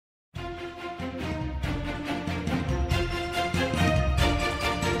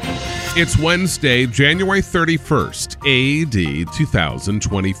It's Wednesday, January 31st, AD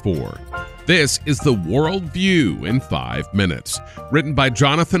 2024. This is the World View in 5 minutes, written by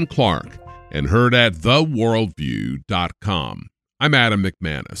Jonathan Clark and heard at theworldview.com. I'm Adam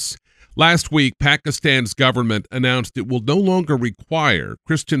McManus. Last week, Pakistan's government announced it will no longer require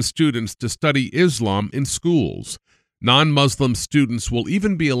Christian students to study Islam in schools. Non-Muslim students will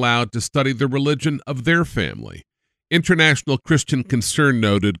even be allowed to study the religion of their family. International Christian Concern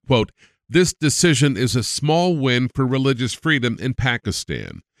noted, quote, "This decision is a small win for religious freedom in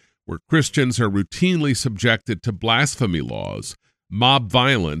Pakistan, where Christians are routinely subjected to blasphemy laws, mob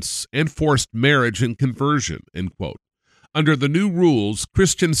violence, and forced marriage and conversion," end quote. Under the new rules,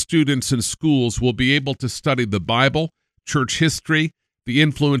 Christian students in schools will be able to study the Bible, church history, the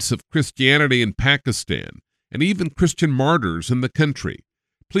influence of Christianity in Pakistan, and even Christian martyrs in the country.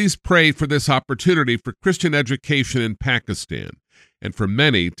 Please pray for this opportunity for Christian education in Pakistan and for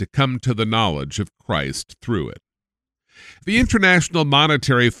many to come to the knowledge of Christ through it. The International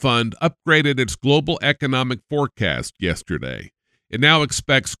Monetary Fund upgraded its global economic forecast yesterday. It now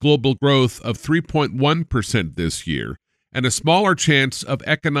expects global growth of 3.1% this year and a smaller chance of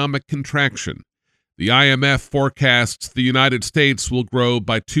economic contraction. The IMF forecasts the United States will grow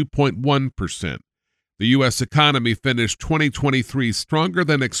by 2.1%. The U.S. economy finished 2023 stronger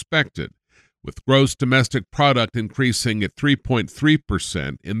than expected, with gross domestic product increasing at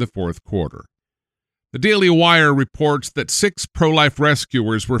 3.3% in the fourth quarter. The Daily Wire reports that 6 pro-life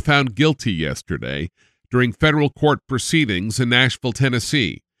rescuers were found guilty yesterday during federal court proceedings in Nashville,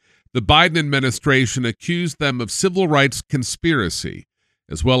 Tennessee. The Biden administration accused them of civil rights conspiracy,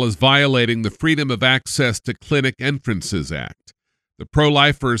 as well as violating the Freedom of Access to Clinic Entrances Act. The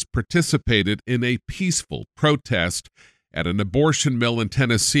pro-lifers participated in a peaceful protest at an abortion mill in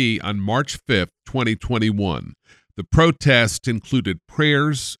Tennessee on March 5, 2021. The protest included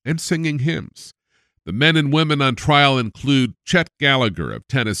prayers and singing hymns. The men and women on trial include Chet Gallagher of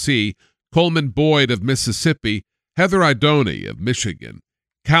Tennessee, Coleman Boyd of Mississippi, Heather Idoni of Michigan,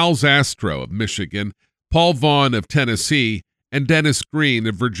 Cal Zastro of Michigan, Paul Vaughn of Tennessee, and Dennis Green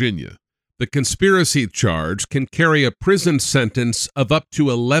of Virginia. The conspiracy charge can carry a prison sentence of up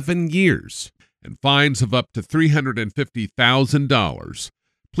to 11 years and fines of up to $350,000.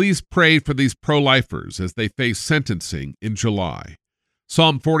 Please pray for these pro-lifers as they face sentencing in July.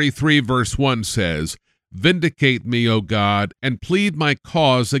 Psalm 43 verse 1 says, "Vindicate me, O God, and plead my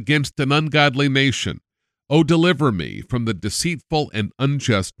cause against an ungodly nation. O deliver me from the deceitful and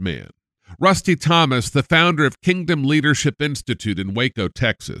unjust man." Rusty Thomas, the founder of Kingdom Leadership Institute in Waco,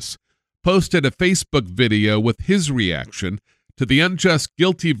 Texas, posted a Facebook video with his reaction to the unjust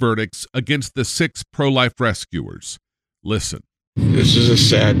guilty verdicts against the 6 pro-life rescuers. Listen. This is a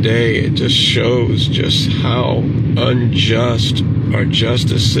sad day. It just shows just how unjust our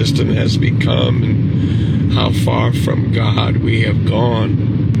justice system has become and how far from God we have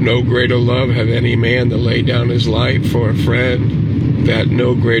gone. No greater love have any man to lay down his life for a friend. That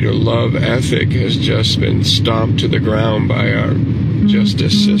no greater love ethic has just been stomped to the ground by our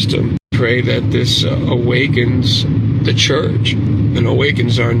justice system. Pray that this awakens the church and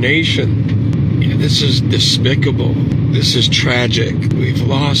awakens our nation. This is despicable. This is tragic. We've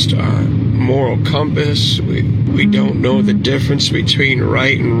lost our moral compass. We don't know the difference between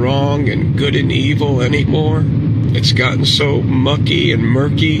right and wrong and good and evil anymore. It's gotten so mucky and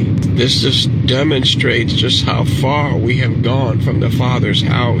murky. This just demonstrates just how far we have gone from the Father's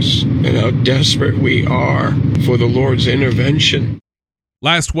house and how desperate we are for the Lord's intervention.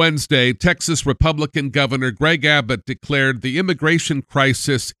 Last Wednesday, Texas Republican Governor Greg Abbott declared the immigration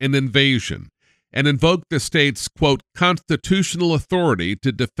crisis an invasion and invoked the state's, quote, constitutional authority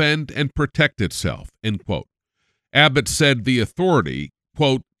to defend and protect itself, end quote. Abbott said the authority,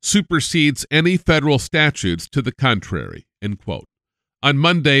 quote, supersedes any federal statutes to the contrary, end quote. On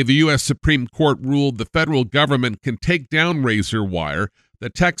Monday, the U.S. Supreme Court ruled the federal government can take down razor wire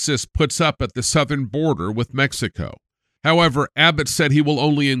that Texas puts up at the southern border with Mexico. However, Abbott said he will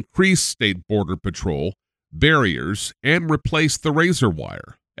only increase state border patrol, barriers, and replace the razor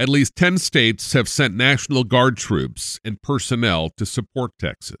wire. At least 10 states have sent National Guard troops and personnel to support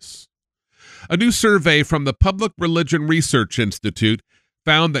Texas. A new survey from the Public Religion Research Institute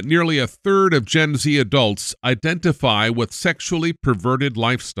found that nearly a third of Gen Z adults identify with sexually perverted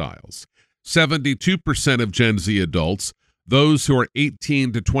lifestyles. 72% of Gen Z adults, those who are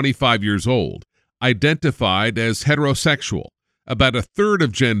 18 to 25 years old, identified as heterosexual. About a third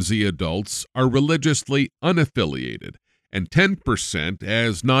of Gen Z adults are religiously unaffiliated, and 10%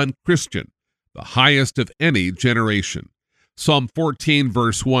 as non-Christian, the highest of any generation. Psalm 14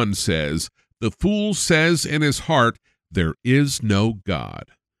 verse 1 says, "The fool says in his heart, there is no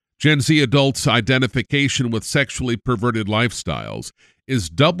God." Gen Z adults' identification with sexually perverted lifestyles is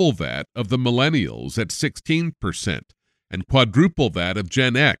double that of the millennials at 16% and quadruple that of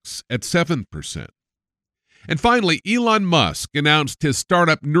Gen X at 7%. And finally, Elon Musk announced his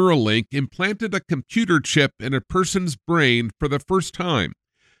startup Neuralink implanted a computer chip in a person's brain for the first time.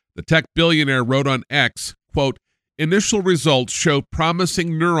 The tech billionaire wrote on X, quote, "Initial results show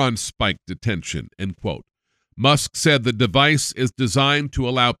promising neuron spike detection," end quote. Musk said the device is designed to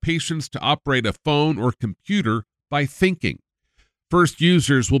allow patients to operate a phone or computer by thinking. First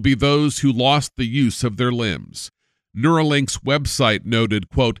users will be those who lost the use of their limbs. Neuralink's website noted,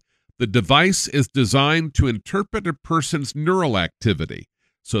 quote, "The device is designed to interpret a person's neural activity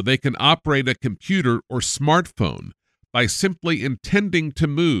so they can operate a computer or smartphone by simply intending to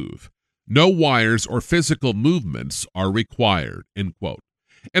move. No wires or physical movements are required," end quote.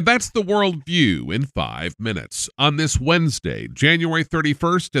 And that's the World View in 5 minutes on this Wednesday, January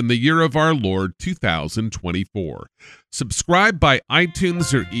 31st, in the year of our Lord 2024. Subscribe by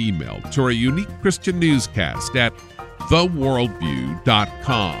iTunes or email to our unique Christian newscast at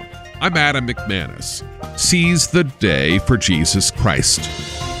theworldview.com. I'm Adam McManus. Seize the day for Jesus Christ.